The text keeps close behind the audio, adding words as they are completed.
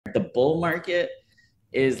The bull market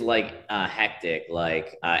is like hectic.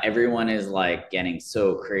 Like everyone is like getting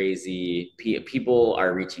so crazy. People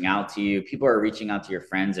are reaching out to you. People are reaching out to your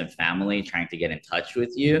friends and family, trying to get in touch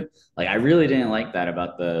with you. Like I really didn't like that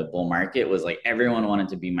about the bull market. Was like everyone wanted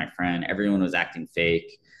to be my friend. Everyone was acting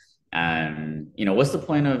fake. What's the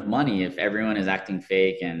point of money if everyone is acting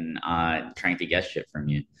fake and trying to get shit from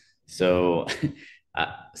you? So,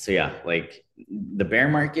 so yeah, like the bear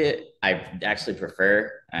market, I actually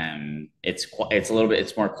prefer. It's a little bit,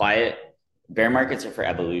 it's more quiet. Bear markets are for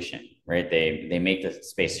evolution, right? They make the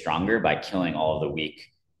space stronger by killing all of the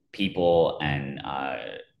weak people and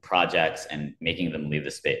projects and making them leave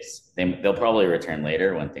the space. They'll probably return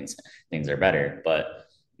later when things are better, but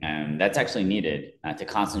that's actually needed to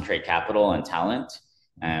concentrate capital and talent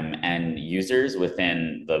and users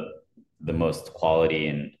within the most quality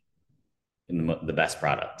and the best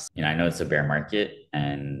products. I know it's a bear market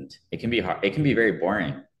and it can be hard. It can be very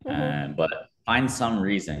boring, but find some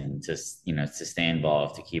reason to stay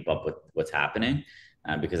involved, to keep up with what's happening,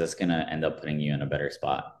 because that's going to end up putting you in a better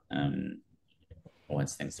spot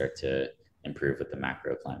once things start to improve with the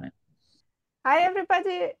macro climate. Hi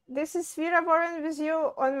everybody, this is Vera Warren with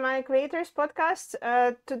you on my Creators Podcast.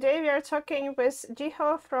 Today we are talking with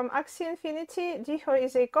Jiho from Axie Infinity. Jiho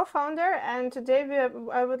is a co-founder, and today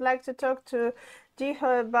I would like to talk to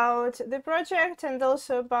Jiho about the project and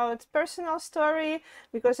also about personal story,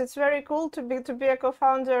 because it's very cool to be a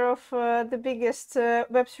co-founder of the biggest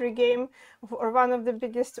Web3 game, or one of the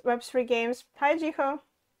biggest Web3 games. Hi Jiho.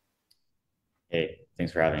 Hey,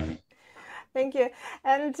 thanks for having me. Thank you.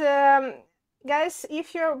 And guys,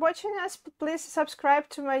 if you're watching us, please subscribe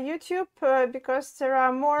to my YouTube because there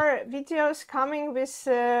are more videos coming with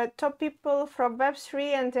top people from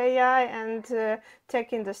Web3 and AI and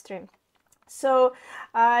tech industry. So,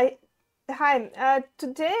 hi.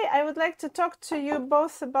 Today I would like to talk to you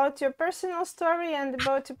both about your personal story and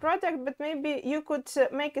about the product, but maybe you could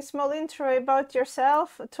make a small intro about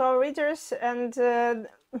yourself to our readers, and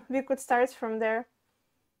we could start from there.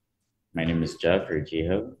 My name is Jeff, or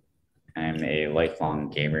Jiho. I'm a lifelong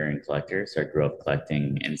gamer and collector, so I grew up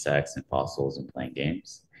collecting insects and fossils and playing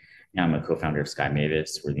games. Now I'm a co-founder of Sky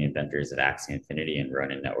Mavis. We're the inventors of Axie Infinity and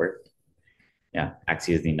Ronin Network. Yeah,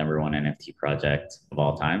 Axie is the #1 NFT project of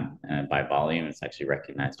all time. And by volume, it's actually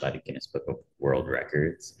recognized by the Guinness Book of World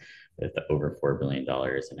Records with over $4 billion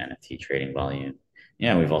in NFT trading volume.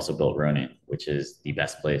 Yeah, we've also built Ronin, which is the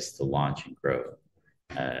best place to launch and grow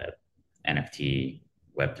NFT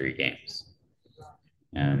Web3 games.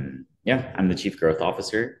 Yeah, I'm the chief growth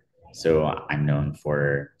officer. So I'm known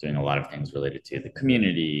for doing a lot of things related to the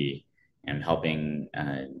community and helping,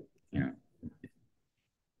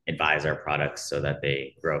 advise our products so that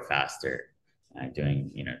they grow faster,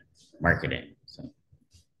 doing, marketing. So.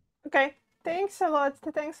 Okay, thanks a lot.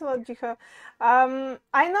 Thanks a lot, Jiho.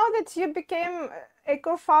 I know that you became a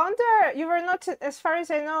co-founder. You were not, as far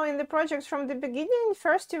as I know, in the project from the beginning.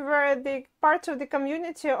 First, you were the part of the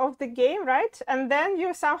community of the game, right? And then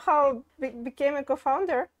you somehow became a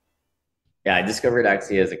co-founder. Yeah, I discovered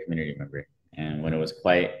Axie as a community member. And when it was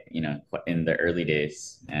quite, in the early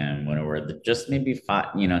days, and when it were just maybe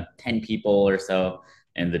 10 people or so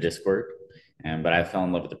in the Discord. But I fell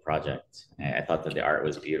in love with the project. I thought that the art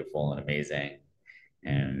was beautiful and amazing.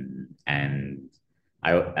 And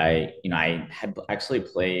I had actually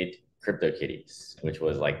played CryptoKitties, which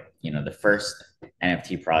was like, the first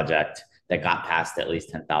NFT project that got past at least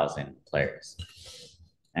 10,000 players.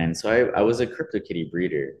 And so I was a CryptoKitty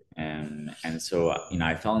breeder. And so,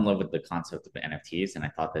 I fell in love with the concept of NFTs, and I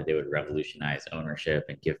thought that they would revolutionize ownership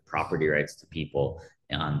and give property rights to people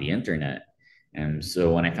on the internet. And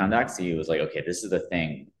so when I found Axie, it was like, okay, this is the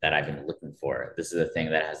thing that I've been looking for. This is the thing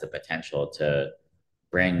that has the potential to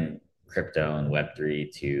bring crypto and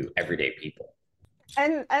Web3 to everyday people.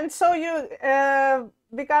 And so you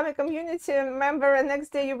become a community member, and next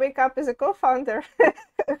day you wake up as a co-founder.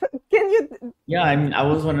 Can you? Yeah, I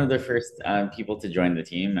was one of the first people to join the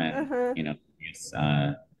team, and Uh-huh. it's,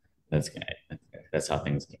 that's that's how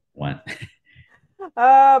things went.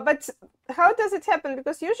 But how does it happen?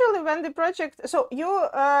 Because usually when the project, so you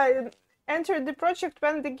entered the project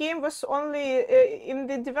when the game was only in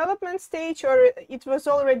the development stage, or it was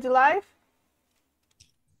already live?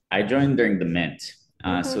 I joined during the mint. So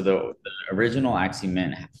Mm-hmm. the original Axie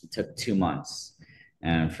mint took 2 months,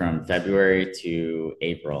 from February to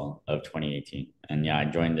April of 2018. And yeah, I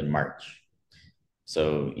joined in March.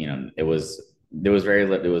 So, there was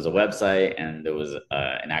a website and there was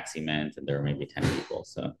an Axie mint, and there were maybe 10 people.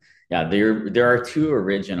 So yeah, there are two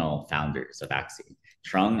original founders of Axie,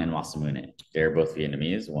 Trung and Masamune. They're both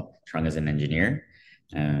Vietnamese. Trung is an engineer,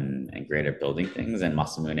 and great at building things. And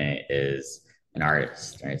Masamune is an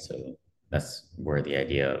artist, right? So that's where the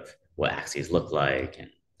idea of what Axies look like and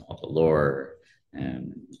all the lore.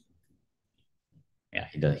 And yeah,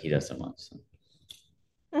 he does so much. So.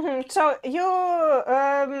 So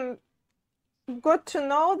you got to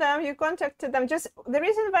know them, you contacted them. Just the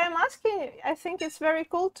reason why I'm asking, I think it's very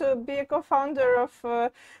cool to be a co-founder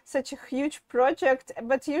of such a huge project,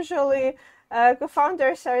 but usually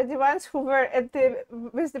co-founders are the ones who were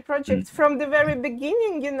with the project from the very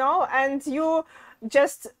beginning, and you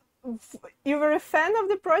were a fan of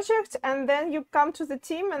the project, and then you come to the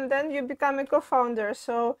team, and then you become a co-founder.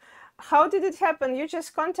 So how did it happen? You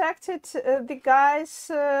just contacted the guys,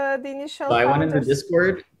 the initial So I went in the founders?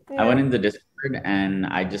 Discord. I Yeah. went in the Discord and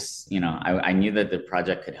I just, I knew that the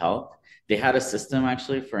project could help. They had a system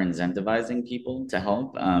actually for incentivizing people to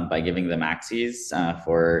help by giving them Axies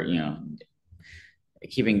for,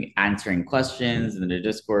 keeping answering questions in the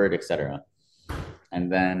Discord, etc.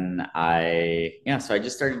 And then so I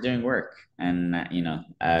just started doing work. And,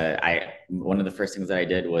 one of the first things that I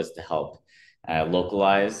did was to help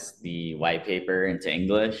localize the white paper into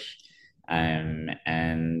English.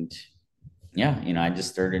 And yeah, I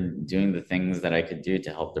just started doing the things that I could do to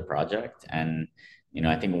help the project. And,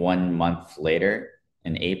 I think 1 month later,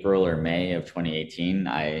 in April or May of 2018,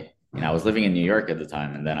 I was living in New York at the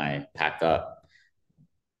time, and then I packed up,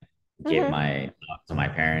 gave Mm-hmm. my dog to my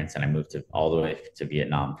parents, and I moved all the way to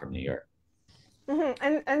Vietnam from New York.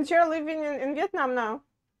 Mm-hmm. And you're living in Vietnam now.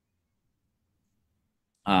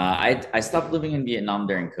 I stopped living in Vietnam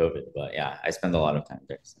during COVID, but yeah, I spend a lot of time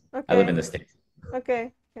there. So I live in Okay. the States.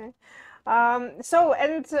 Okay. Okay. So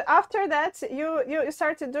and after that, you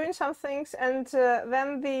started doing some things, and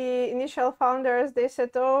then the initial founders they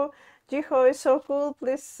said, "Oh, Jiho is so cool.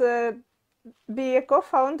 Please be a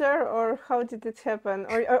co-founder," or how did it happen?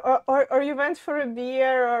 Or you went for a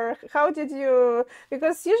beer, or how did you?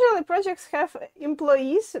 Because usually projects have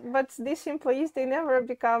employees, but these employees they never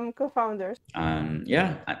become co-founders. Yeah,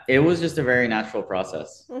 it was just a very natural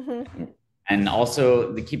process. Mm-hmm. And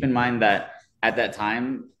also keep in mind that at that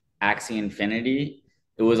time, Axie Infinity,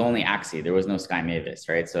 it was only Axie. There was no Sky Mavis,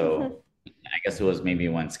 right? Mm-hmm. So I guess it was maybe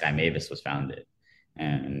when Sky Mavis was founded.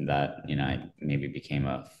 And that, I maybe became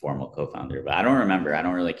a formal co-founder. But I don't remember. I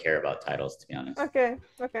don't really care about titles, to be honest. Okay,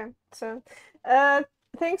 okay. So, uh,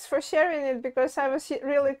 thanks for sharing it because I was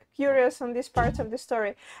really curious on this part of the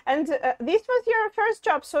story. And this was your first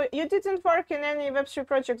job, so you didn't work in any Web3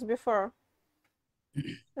 projects before,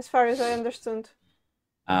 as far as I understood.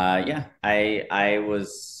 Yeah, I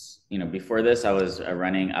was, before this, I was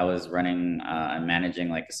running and managing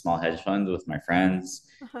like a small hedge fund with my friends,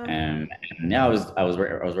 Uh-huh. and yeah, I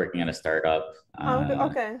was working at a startup. Oh,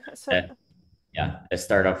 okay. So, Yeah, a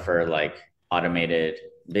startup for like automated,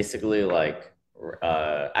 basically like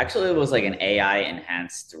actually it was like an AI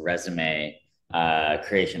enhanced resume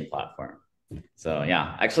creation platform. So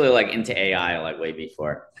yeah, actually like into AI like way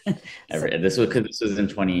before. so, This was in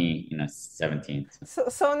 2017. So.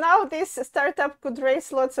 so now this startup could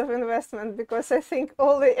raise lots of investment because I think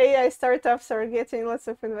all the AI startups are getting lots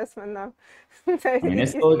of investment now. I mean, It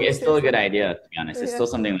it's still a seems good like, idea, to be honest. It's yeah. still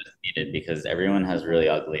something that's needed because everyone has Mm-hmm. really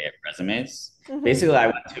ugly resumes. Mm-hmm. Basically, I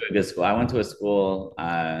went to a good school.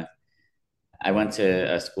 I went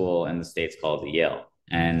to a school in the States called Yale.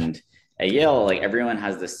 And at Yale, like everyone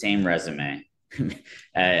has the same resume.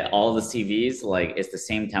 All the CVs, like it's the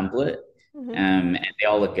same template, Mm-hmm. and they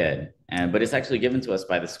all look good. But it's actually given to us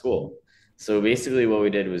by the school. So basically, what we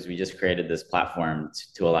did was we just created this platform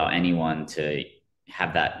to allow anyone to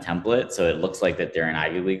have that template, so it looks like that they're an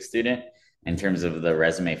Ivy League student in terms of the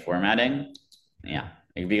resume formatting. Yeah,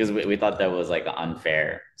 because we thought that was like an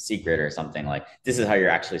unfair secret or something. Like this is how you're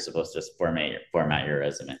actually supposed to format your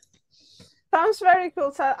resume. Sounds very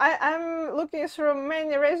cool. So I'm looking through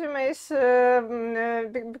many resumes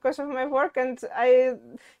because of my work, and I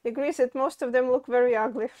agree that most of them look very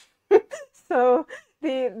ugly. So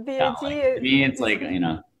the Yeah, like idea to me, it's is like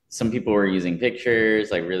some people were using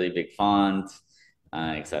pictures, like really big font,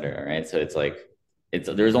 etc. Right? So it's like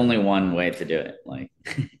there's only one way to do it. Like,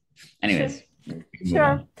 sure, anyways, we can move sure,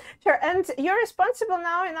 on. sure. And you're responsible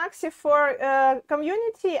now in Axie for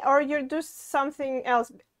community, or you do something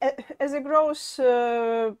else as a growth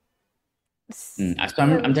So I'm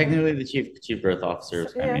manager. technically the chief growth officer So, of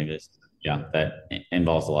Sky yeah. Mavis. Yeah, that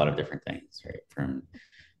involves a lot of different things, right? From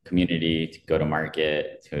community to go to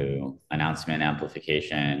market to announcement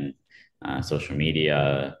amplification, social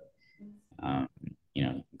media, um,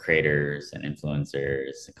 creators and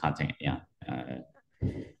influencers, content, yeah,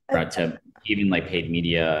 Uh, to even like paid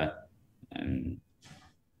media and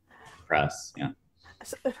press, yeah.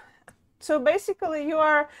 so, So basically, you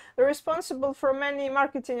are responsible for many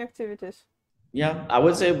marketing activities. Yeah, I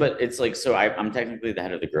would say, but it's like, so I'm technically the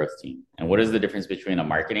head of the growth team. And what is the difference between a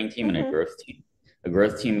marketing team and a Mm-hmm. growth team? A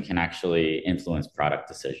growth team can actually influence product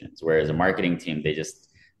decisions, whereas a marketing team, they just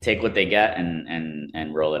take what they get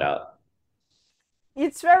and roll it out.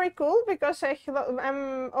 It's very cool because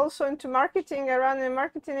I'm also into marketing. I run a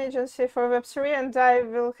marketing agency for Web3, and I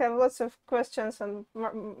will have lots of questions on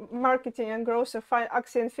marketing and growth of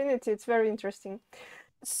Axie Infinity. It's very interesting.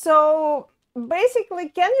 So basically,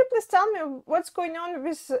 can you please tell me what's going on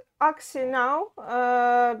with Axie now?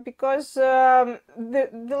 Because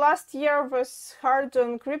the last year was hard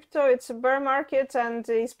on crypto. It's a bear market, and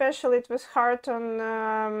especially it was hard on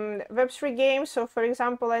Web3 games. So, for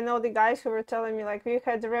example, I know the guys who were telling me like we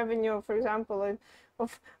had the revenue, for example,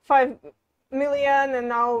 of 5 million, and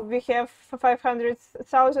now we have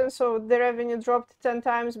 500,000. So the revenue dropped 10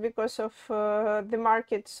 times because of the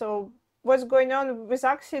market. So what's going on with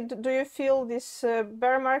Axie? Do you feel this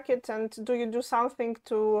bear market, and do you do something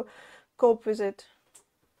to cope with it?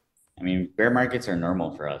 I mean, bear markets are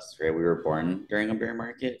normal for us, right? We were born during a bear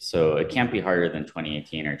market, so it can't be harder than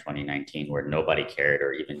 2018 or 2019, where nobody cared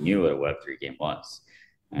or even knew what a Web3 game was.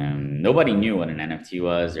 Nobody knew what an NFT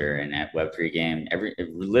was or a Web3 game.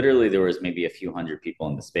 Literally, there was maybe a few hundred people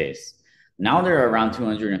in the space. Now there are around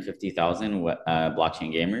 250,000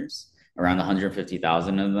 blockchain gamers. Around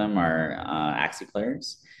 150,000 of them are Axie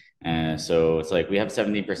players. So it's like we have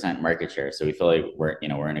 70% market share. So we feel like we're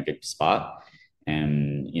in a good spot.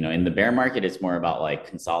 And in the bear market, it's more about like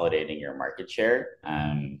consolidating your market share,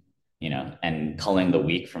 and culling the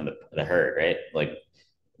weak from the herd, right? Like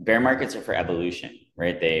bear markets are for evolution,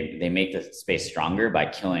 right? They make the space stronger by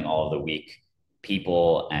killing all of the weak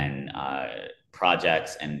people and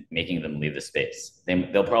projects and making them leave the space.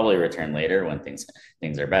 They'll probably return later when things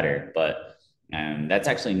are better, but that's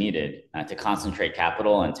actually needed to concentrate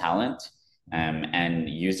capital and talent and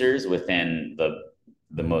users within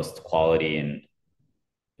the most quality and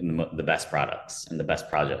the best products and the best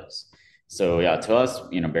projects. So yeah, to us,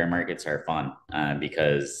 bear markets are fun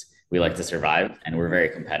because we like to survive and we're very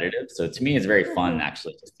competitive. So to me, it's very fun Mm-hmm.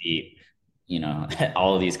 actually to see,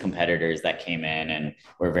 all of these competitors that came in and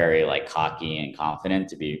were very like cocky and confident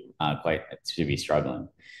to be struggling.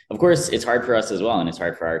 Of course, it's hard for us as well, and it's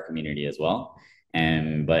hard for our community as well.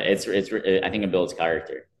 And but I think it builds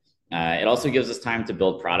character. It also gives us time to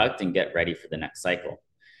build product and get ready for the next cycle.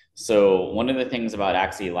 So one of the things about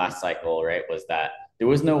Axie last cycle, right, was that there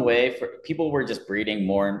was no way for people were just breeding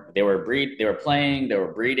more. They were playing, they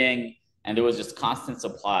were breeding, and there was just constant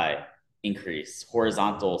supply increase,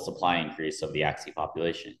 horizontal supply increase of the Axie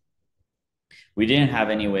population. We didn't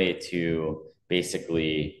have any way to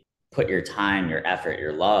basically put your time, your effort,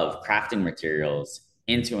 your love, crafting materials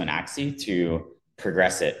into an Axie to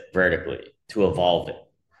progress it vertically, to evolve it,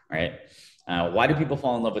 right? Why do people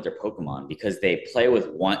fall in love with their Pokemon? Because they play with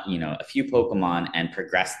a few Pokemon and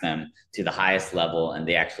progress them to the highest level, and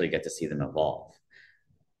they actually get to see them evolve.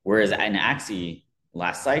 Whereas in Axie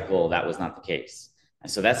last cycle, that was not the case.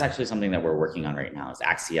 And so that's actually something that we're working on right now is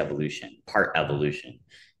Axie evolution, part evolution.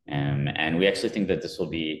 And we actually think that this will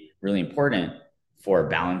be really important for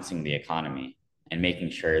balancing the economy and making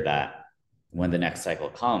sure that when the next cycle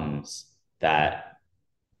comes, that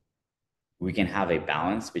we can have a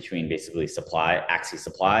balance between basically Axie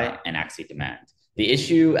supply and Axie demand. The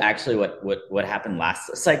issue actually what happened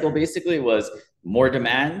last cycle basically was more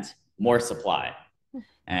demand, more supply.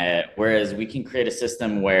 Whereas we can create a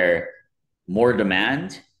system where more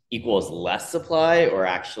demand equals less supply or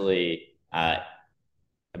actually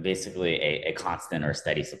basically a constant or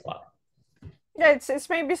steady supply. Yeah, it's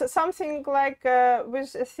maybe something like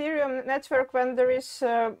with Ethereum network when there is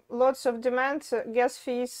lots of demand, gas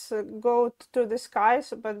fees go to the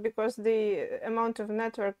skies, but because the amount of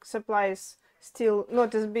network supply is still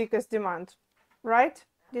not as big as demand, right?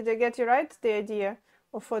 Did I get you right? The idea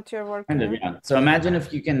of what you're Kind working of, on. yeah. So imagine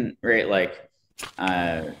if you can, right, like,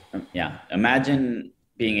 imagine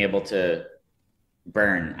being able to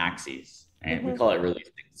burn Axies, right? We Mm-hmm. call it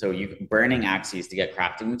releasing. So you burning Axies to get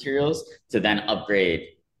crafting materials to then upgrade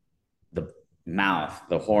the mouth,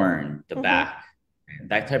 the horn, the Mm-hmm. back.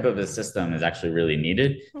 That type of a system is actually really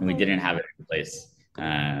needed, and we Mm-hmm. didn't have it in place.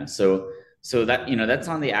 So that that's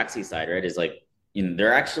on the Axie side, right? Is like there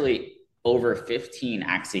are actually over 15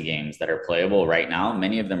 Axie games that are playable right now.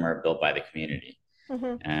 Many of them are built by the community.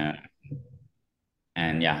 Mm-hmm. Uh,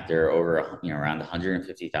 and yeah, there are over around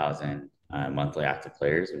 150,000 monthly active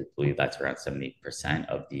players. We believe that's around 70%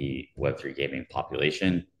 of the Web3 gaming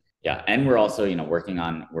population. Yeah, and we're also working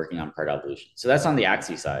on part evolution. So that's on the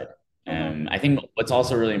Axie side. Mm-hmm. I think what's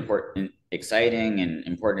also really important exciting and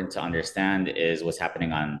important to understand is what's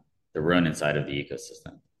happening on the Ronin side of the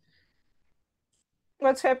ecosystem.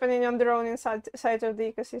 What's happening on the Ronin side of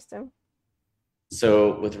the ecosystem?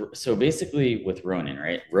 So basically with Ronin,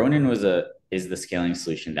 right? Ronin is the scaling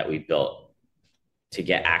solution that we built to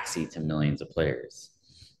get Axie to millions of players.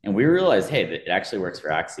 And we realized, hey, that it actually works for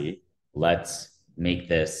Axie. Let's make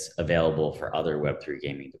this available for other Web3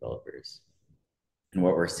 gaming developers. And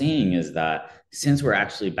what we're seeing is that since we're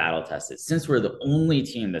actually battle tested, since we're the only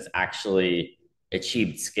team that's actually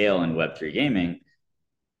achieved scale in Web3 gaming,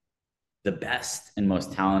 the best and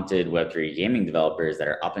most talented Web3 gaming developers that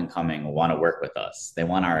are up and coming want to work with us. They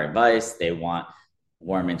want our advice. They want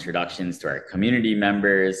warm introductions to our community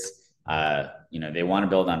members. They want to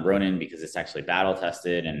build on Ronin because it's actually battle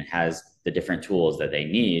tested and has the different tools that they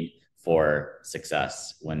need for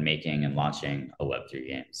success when making and launching a Web3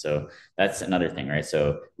 game. So that's another thing, right?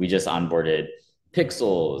 So we just onboarded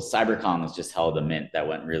Pixels, CyberCon was just held a mint that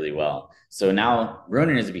went really well. So now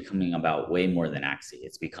Ronin is becoming about way more than Axie.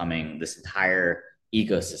 It's becoming this entire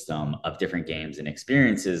ecosystem of different games and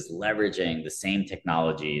experiences leveraging the same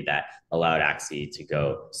technology that allowed Axie to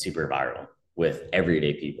go super viral with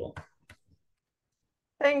everyday people.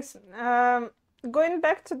 Thanks. Going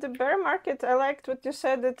back to the bear market, I liked what you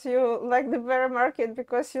said that you like the bear market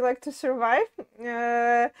because you like to survive.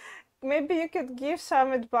 Maybe you could give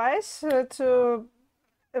some advice to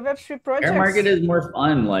Web3 Bear market projects. is more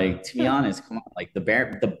fun. Like to be honest, come on. Like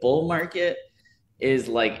the bull market is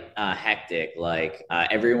like hectic. Like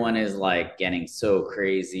everyone is like getting so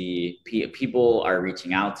crazy. People are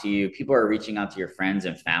reaching out to you. People are reaching out to your friends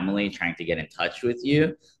and family, trying to get in touch with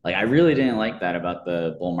you. Like I really didn't like that about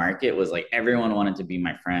the bull market. Was like everyone wanted to be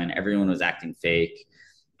my friend. Everyone was acting fake.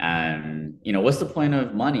 What's the point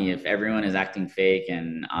of money if everyone is acting fake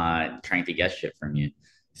and trying to get shit from you?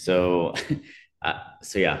 So,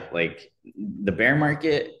 so yeah, like the bear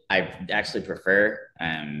market, I actually prefer.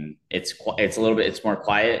 It's a little bit, it's more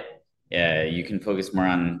quiet. You can focus more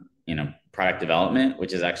on product development,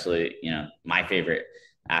 which is actually my favorite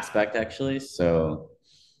aspect actually. So,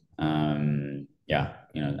 yeah,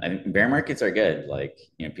 I think bear markets are good. Like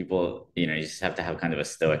people, you just have to have kind of a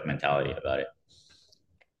stoic mentality about it.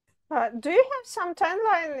 Do you have some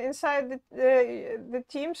timeline inside the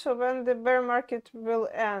team so when the bear market will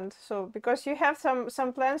end? So because you have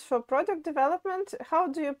some plans for product development, how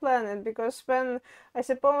do you plan it? Because when I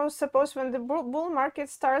suppose when the bull market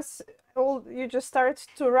starts, all you just start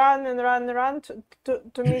to run and run and run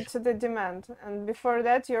to meet the demand, and before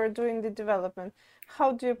that you're doing the development.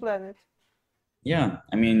 How do you plan it? Yeah,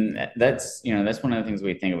 I mean that's one of the things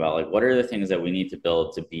we think about. Like, what are the things that we need to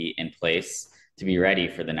build to be in place to be ready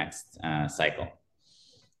for the next cycle?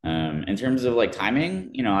 In terms of like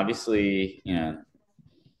timing, obviously,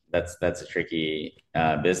 that's a tricky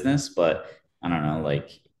business, but I don't know, like,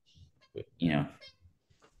 you know,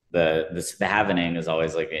 the happening is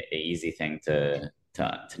always like a easy thing to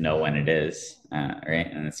know when it is, right?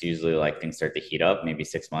 And it's usually like things start to heat up maybe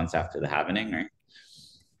 6 months after the happening, right?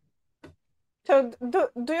 So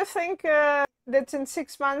do you think that in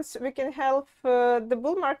 6 months we can help the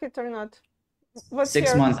bull market or not? What's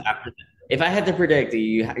Six your months after, if I had to predict,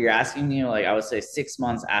 you're asking me like I would say 6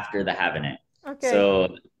 months after the happening. okay?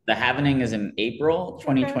 So the happening is in April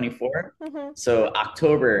Okay. 2024. Mm-hmm. So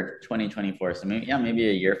October 2024. So maybe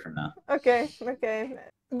a year from now. Okay. Okay.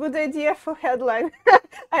 Good idea for headline.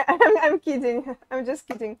 I'm kidding. I'm just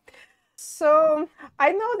kidding. So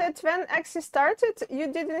I know that when Axie started, you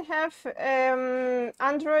didn't have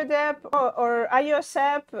Android app or iOS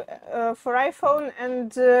app for iPhone,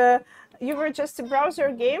 and you were just a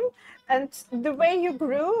browser game. And the way you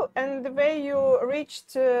grew and the way you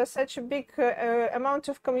reached such a big amount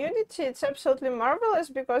of community, it's absolutely marvelous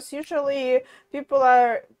because usually people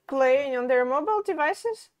are playing on their mobile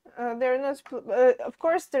devices. They're not, of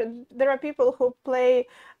course, there are people who play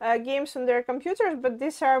games on their computers, but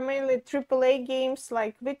these are mainly AAA games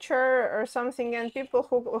like Witcher or something, and people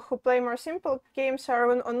who play more simple games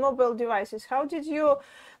are on mobile devices. How did you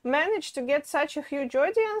manage to get such a huge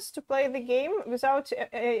audience to play the game without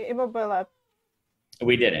a mobile app?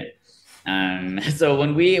 We didn't. So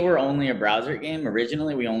when we were only a browser game,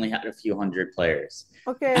 originally we only had a few hundred players.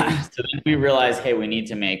 Okay. So then we realized, hey, we need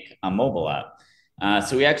to make a mobile app.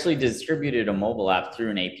 So we actually distributed a mobile app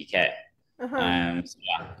through an APK. Uh-huh. So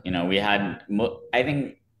yeah, we had, I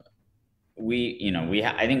think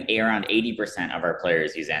I think around 80% of our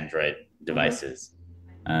players use Android Mm-hmm. devices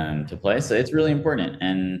to play. So it's really important.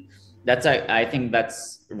 And I think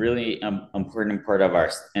that's really an important part of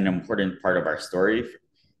our story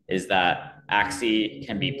is that Axie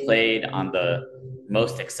can be played on the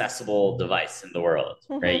most accessible device in the world,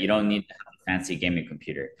 right? You don't need to have a fancy gaming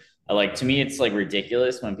computer. Like to me, it's like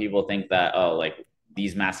ridiculous when people think that, oh, like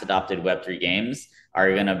these mass adopted Web3 games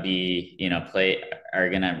are gonna be, are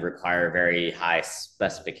gonna require very high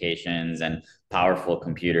specifications and powerful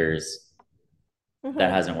computers.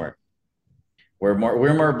 That hasn't worked. We're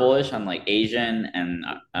more bullish on like Asian and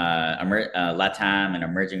LATAM and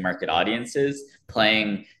emerging market audiences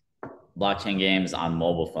playing blockchain games on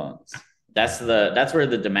mobile phones. That's where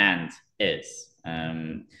the demand is.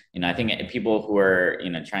 I think people who are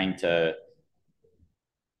trying to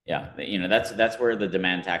that's where the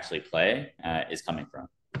demand to actually play is coming from.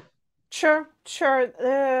 Sure, sure.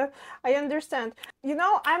 I understand.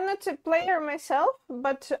 I'm not a player myself,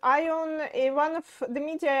 but I own one of the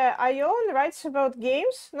media I own writes about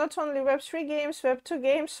games, not only Web3 games, Web2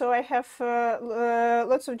 games. So I have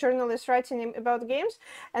lots of journalists writing about games.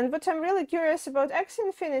 And what I'm really curious about Axie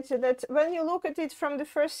Infinity, that when you look at it from the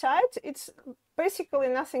first sight, it's basically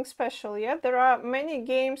nothing special. Yeah, there are many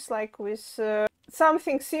games like with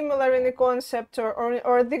something similar in the concept,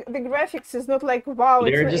 or the graphics is not like wow.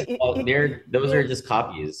 Those are just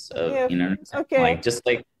copies of Okay. like just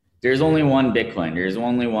like there's only one Bitcoin, there's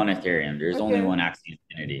only one Ethereum, there's only one Axie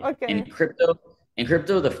Infinity. Okay. In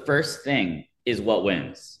crypto, the first thing is what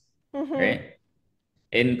wins, right?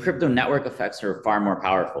 In crypto, network effects are far more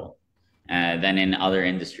powerful than in other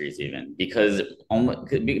industries, even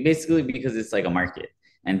basically because it's like a market,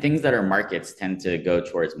 and things that are markets tend to go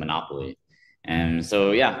towards monopoly. And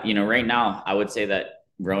so, right now, I would say that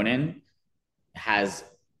Ronin has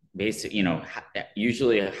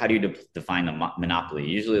usually, how do you define a monopoly?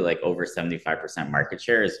 Usually like over 75% market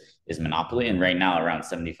share is monopoly. And right now, around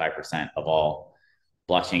 75% of all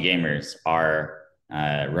blockchain gamers are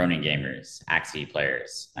Ronin gamers, Axie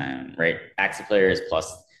players, right? Axie players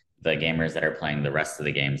plus the gamers that are playing the rest of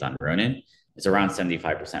the games on Ronin. It's around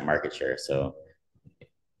 75% market share. So,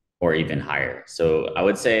 or even higher. So I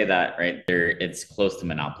would say that right there, it's close to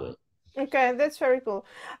monopoly. Okay, that's very cool.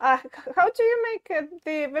 How do you make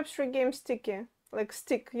the Web3 game sticky? Like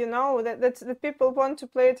stick, that people want to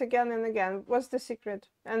play it again and again. What's the secret?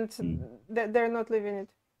 And that they're not leaving it.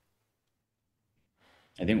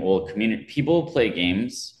 I think people play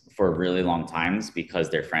games for really long times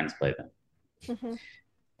because their friends play them.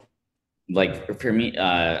 Like for me,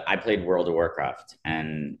 I played World of Warcraft,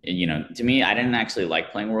 and to me, I didn't actually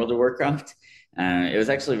like playing World of Warcraft. It was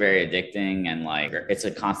actually very addicting, and like it's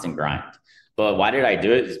a constant grind. But why did I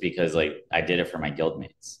do it? Is because like I did it for my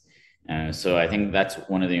guildmates. So I think that's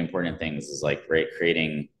one of the important things is like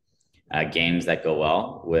creating games that go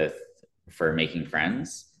well for making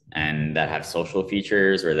friends and that have social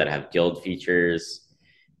features or that have guild features,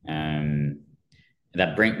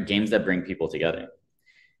 that bring people together.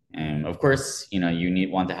 And of course, you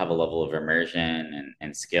want to have a level of immersion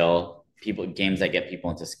and skill. Games that get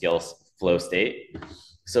people into flow state.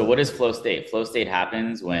 So what is flow state? Flow state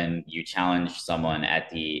happens when you challenge someone at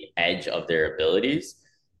the edge of their abilities.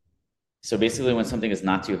 So basically when something is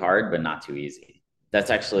not too hard, but not too easy. That's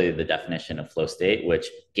actually the definition of flow state, which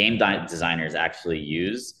game designers actually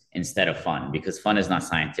use instead of fun, because fun is not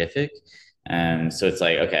scientific. So it's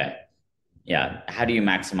like, okay, yeah, how do you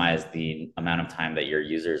maximize the amount of time that your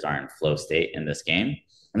users are in flow state in this game?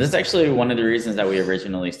 And this is actually one of the reasons that we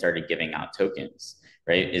originally started giving out tokens,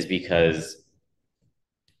 right? Is because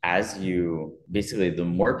the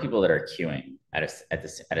more people that are queuing at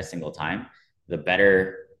a single time, the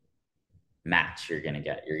better match you're going to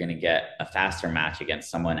get. You're going to get a faster match against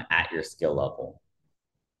someone at your skill level,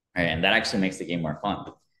 right? And that actually makes the game more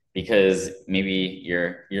fun. Because maybe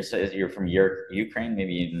you're from Ukraine,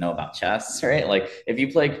 maybe you know about chess, right? Like if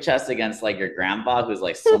you play chess against like your grandpa who's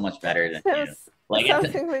like so much better than you, like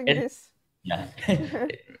something like this. Yeah.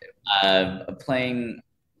 Playing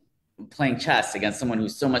chess against someone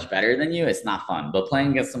who's so much better than you, it's not fun. But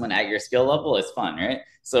playing against someone at your skill level is fun, right?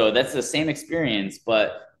 So that's the same experience,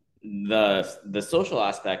 but the social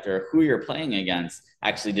aspect or who you're playing against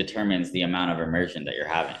actually determines the amount of immersion that you're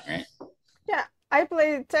having, right? Yeah. I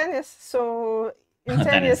play tennis, so in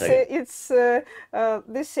tennis it's the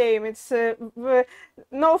same. It's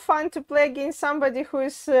no fun to play against somebody who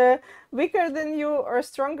is weaker than you or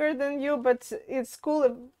stronger than you, but it's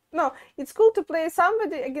cool. No, it's cool to play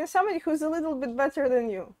against somebody who's a little bit better than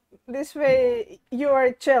you. This way you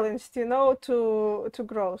are challenged, to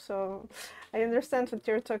grow. So I understand what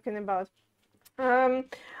you're talking about.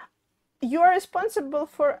 You are responsible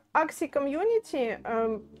for Axie community.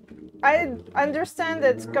 I understand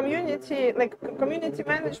that community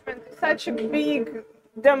management is such a big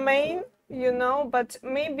domain you know, but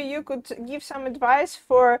maybe you could give some advice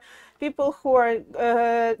for people who are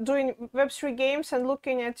doing Web3 games and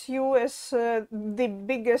looking at you as the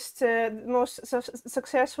biggest, most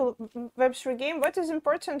successful Web3 game. What is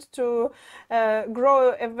important to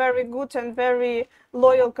grow a very good and very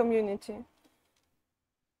loyal community?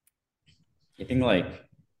 I think like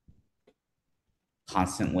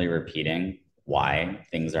constantly repeating why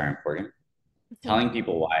things are important, telling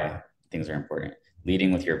people why things are important,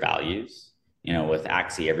 leading with your values. With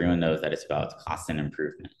Axie, everyone knows that it's about constant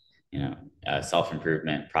improvement, self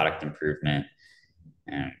improvement, product improvement,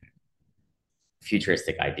 and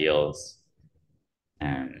futuristic ideals,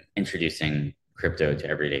 and introducing crypto to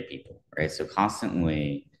everyday people, right? So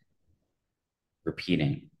constantly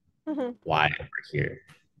repeating why we're here.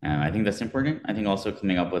 I think that's important. I think also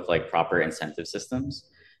coming up with like proper incentive systems.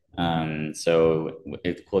 So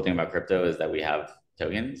the cool thing about crypto is that we have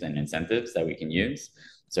tokens and incentives that we can use.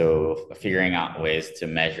 So figuring out ways to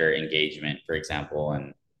measure engagement, for example,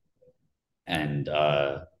 and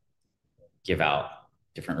give out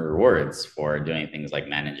different rewards for doing things like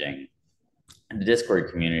managing the Discord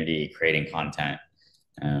community, creating content,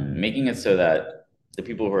 making it so that the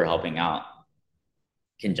people who are helping out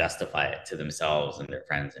can justify it to themselves and their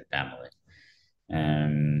friends and family.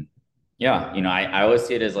 And yeah, I always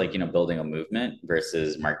see it as like, building a movement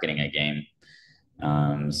versus marketing a game.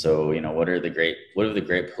 So, what have the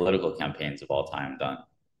great political campaigns of all time done?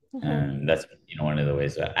 And that's, one of the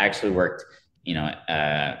ways that I actually worked,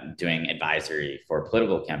 doing advisory for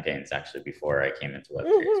political campaigns actually before I came into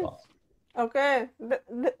Web3 as well. Okay,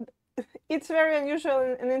 it's very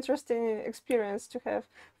unusual and interesting experience to have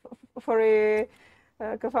for a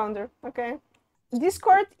co-founder. Okay,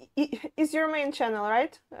 Discord is your main channel,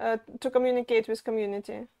 right? To communicate with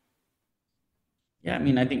community. Yeah, I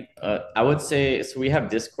mean, I think I would say so. We have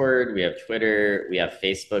Discord, we have Twitter, we have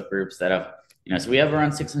Facebook groups that have, so we have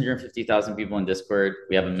around 650,000 people in Discord.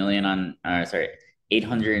 We have a million on, sorry,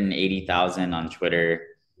 880,000 on Twitter.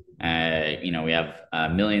 We have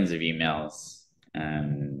millions of emails.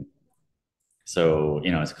 So,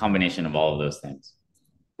 it's a combination of all of those things.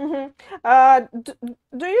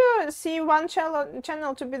 Do you see one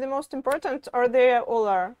channel to be the most important, or they all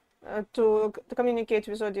are to communicate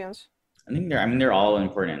with audience? I mean, they're all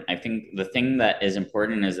important. I think the thing that is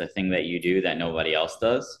important is the thing that you do that nobody else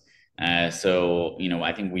does. So,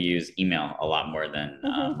 I think we use email a lot more than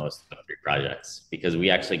most Web3 projects because we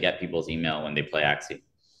actually get people's email when they play Axie.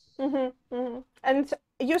 And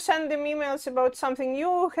you send them emails about something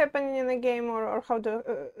new happening in the game, or how to,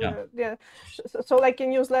 Yeah. yeah. So like a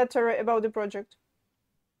newsletter about the project.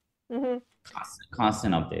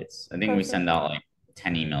 Constant updates. I think we send out like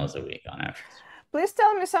 10 emails a week on average. Please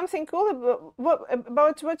tell me something cool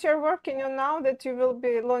about what you're working on now that you will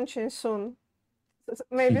be launching soon.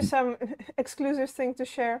 Maybe some exclusive thing to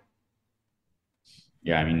share.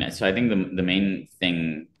 Yeah, I mean, so I think the main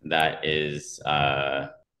thing that is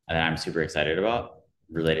that I'm super excited about,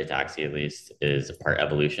 related to Axie at least, is part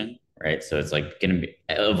evolution, right? So it's like going to be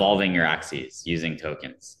evolving your Axies using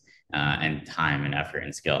tokens and time and effort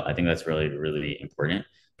and skill. I think that's really, really important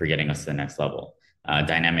for getting us to the next level.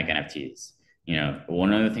 Dynamic NFTs.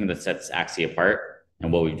 One of the things that sets Axie apart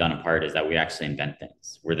and what we've done apart is that we actually invent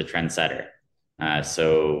things. We're the trendsetter.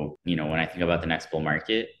 So, when I think about the next bull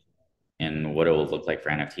market and what it will look like for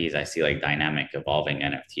NFTs, I see like dynamic evolving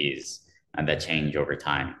NFTs that change over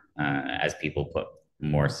time as people put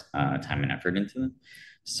more time and effort into them.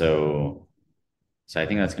 So I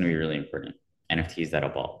think that's going to be really important. NFTs that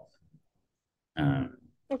evolve. Okay.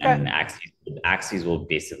 And Axies will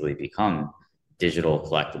basically become digital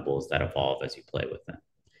collectibles that evolve as you play with them,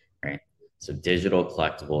 right? So digital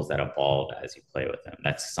collectibles that evolve as you play with them.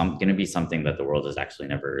 That's going to be something that the world has actually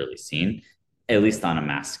never really seen, at least on a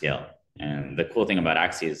mass scale. And the cool thing about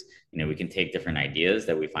Axie is, we can take different ideas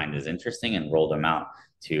that we find is interesting and roll them out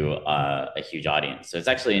to a huge audience. So it's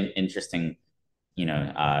actually an interesting,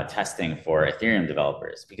 testing for Ethereum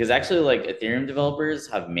developers because actually, like Ethereum developers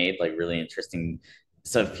have made like really interesting,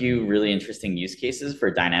 so a few really interesting use cases for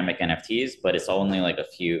dynamic NFTs, but it's only like a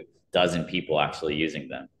few dozen people actually using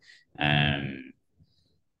them.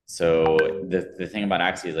 So the thing about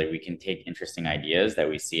Axie is like we can take interesting ideas that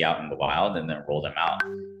we see out in the wild and then roll them out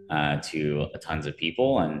to tons of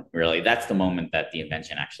people. And really, that's the moment that the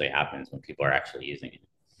invention actually happens when people are actually using it.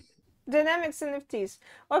 Dynamics NFTs.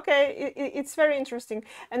 Okay, it's very interesting.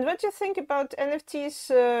 And what do you think about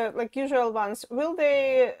NFTs, like usual ones? Will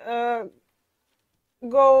they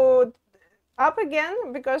go up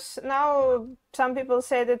again? Because now some people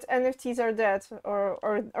say that NFTs are dead,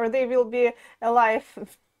 or they will be alive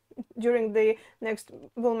during the next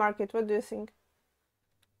bull market. What do you think?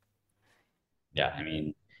 Yeah, I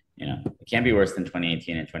mean, it can't be worse than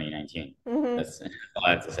 2018 and 2019. Mm-hmm. That's all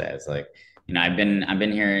I have to say. It's like, I've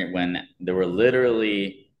been here when there were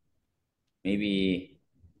literally maybe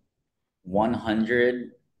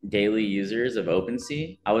 100 daily users of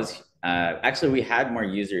OpenSea. I was actually we had more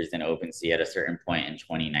users than OpenSea at a certain point in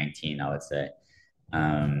 2019, I would say.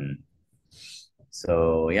 Um,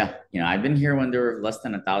 so yeah, I've been here when there were less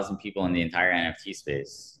than 1,000 people in the entire NFT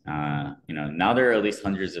space. Now there are at least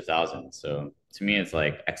hundreds of thousands. So to me, it's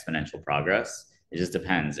like exponential progress. It just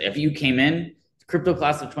depends. If you came in, crypto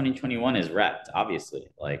class of 2021 is wrecked, obviously.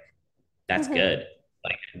 Like that's Mm-hmm. good.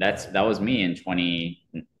 Like that was me in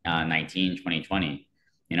 2019, 2020.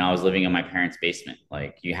 I was living in my parents' basement.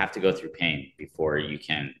 Like you have to go through pain before you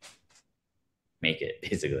can make it,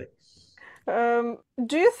 basically.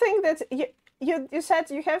 Do you think that you said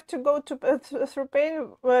you have to go through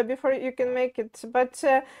pain before you can make it, but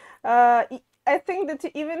I think that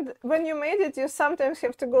even when you made it, you sometimes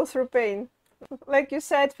have to go through pain. Like you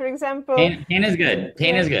said, for example, Pain is good.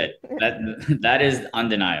 Pain yeah, is good. That that is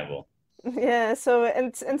undeniable. yeah. So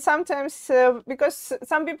and sometimes because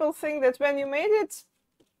some people think that when you made it,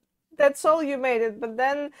 that's all you made it, but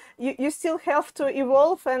then you still have to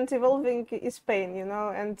evolve, and evolving is pain,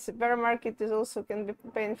 and bear market is also can be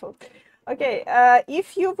painful. Okay,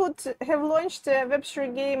 if you would have launched a Web3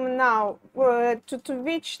 game now, to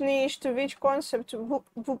which niche, to which concept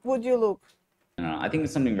would you look? I think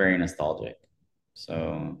it's something very nostalgic.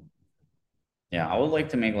 So yeah, I would like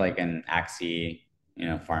to make like an Axie,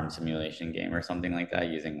 farm simulation game or something like that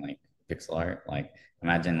using like pixel art. Like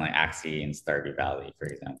imagine like Axie in Stardew Valley, for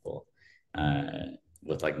example,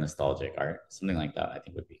 with like nostalgic art. Something like that I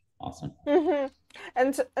think would be awesome. Mm-hmm.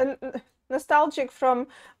 And nostalgic from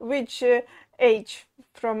which age?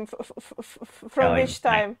 Yeah, From which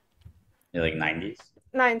time? like 90s.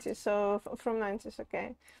 90s, so from 90s,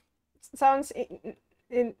 okay. Sounds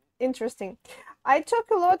interesting. I talk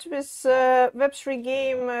a lot with Web3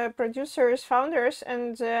 game producers, founders,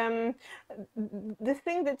 and the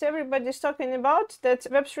thing that everybody's talking about, that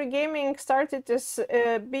Web3 gaming started as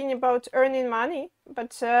being about earning money,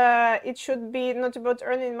 but it should be not about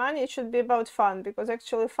earning money, it should be about fun, because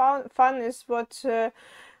actually fun is what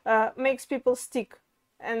makes people stick.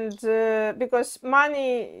 And because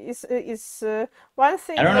money is one I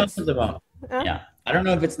thing, don't know if but it's about, uh, yeah, I don't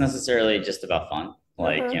know if it's necessarily just about fun.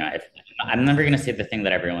 Like, uh-huh. if I'm never going to say the thing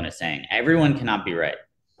that everyone is saying. Everyone cannot be right.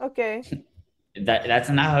 Okay. That's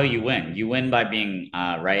not how you win. You win by being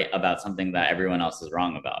right about something that everyone else is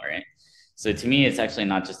wrong about, right? So to me, it's actually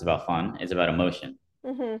not just about fun; it's about emotion.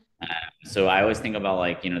 Mm-hmm. So I always think about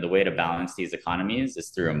like the way to balance these economies is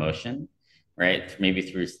through emotion, right? Maybe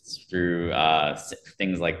through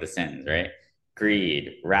things like the sins, right?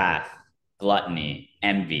 Greed, wrath, gluttony,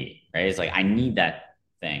 envy, right? It's like I need that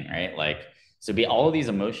thing, right? Like so be all of these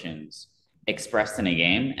emotions expressed in a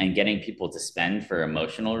game and getting people to spend for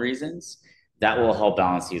emotional reasons that will help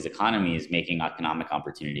balance these economies, making economic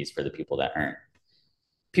opportunities for the people that earn.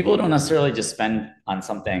 People don't necessarily just spend on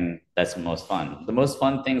something that's the most fun. The most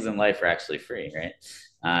fun things in life are actually free, right?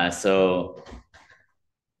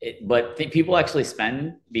 But people actually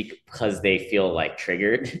spend because they feel like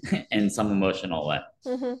triggered in some emotional way.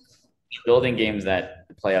 Mm-hmm. Building games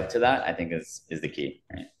that play up to that, I think, is the key,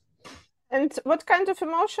 right? And what kind of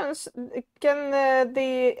emotions can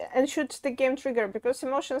the and should the game trigger? Because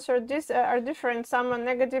emotions are different. Some are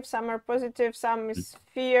negative, some are positive, some is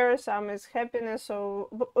fear, some is happiness. So,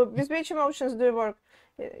 with which emotions do you work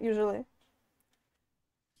usually?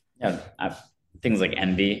 Yeah, things like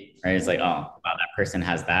envy, right? It's like, oh, Mm-hmm. wow, that person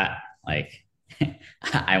has that. Like,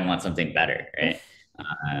 I want something better, right?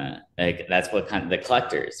 Like that's what kind of the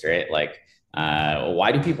collectors, right? Like,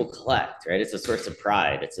 why do people collect, right? It's a source of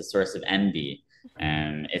pride. It's a source of envy,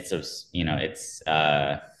 and it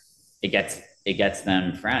gets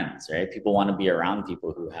them friends, right? People want to be around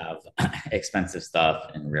people who have expensive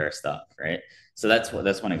stuff and rare stuff, right? So that's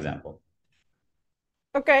one example.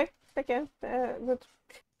 Okay, okay, good.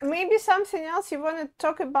 Maybe something else you want to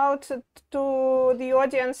talk about to the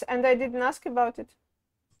audience, and I didn't ask about it.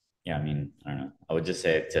 Yeah, I mean, I don't know. I would just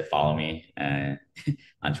say to follow me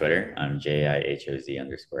on Twitter. I'm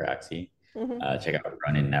JIHOZ_Axie. Mm-hmm. Check out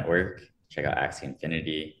Ronin Network. Check out Axie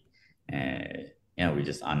Infinity. And yeah, we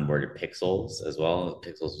just onboarded Pixels as well.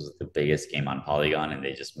 Pixels was the biggest game on Polygon, and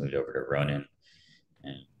they just moved over to Ronin.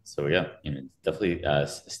 And so yeah, definitely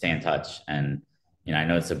stay in touch. And I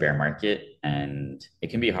know it's a bear market, and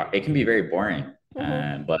it can be hard. It can be very boring,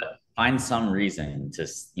 Mm-hmm. but find some reason to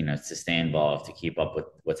stay involved, to keep up with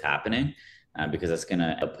what's happening, because that's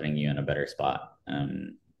gonna end up putting you in a better spot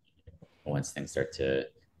once things start to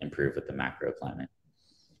improve with the macro climate.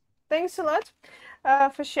 thanks a lot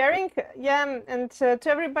for sharing. Yeah, and to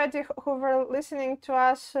everybody who were listening to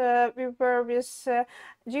us, we were with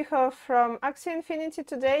Jiho from Axie Infinity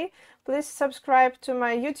today. Please subscribe to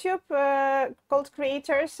my YouTube called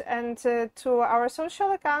Creators and to our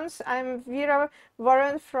social accounts. I'm Vera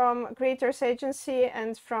Warren from Creators Agency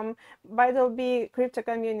and from BytleB Crypto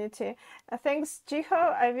Community. Thanks,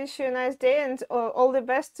 Jiho. I wish you a nice day and all the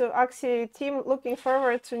best to Axie team. Looking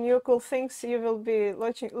forward to new cool things you will be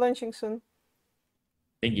launching soon.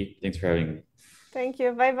 Thank you. Thanks for having me. Thank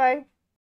you. Bye bye.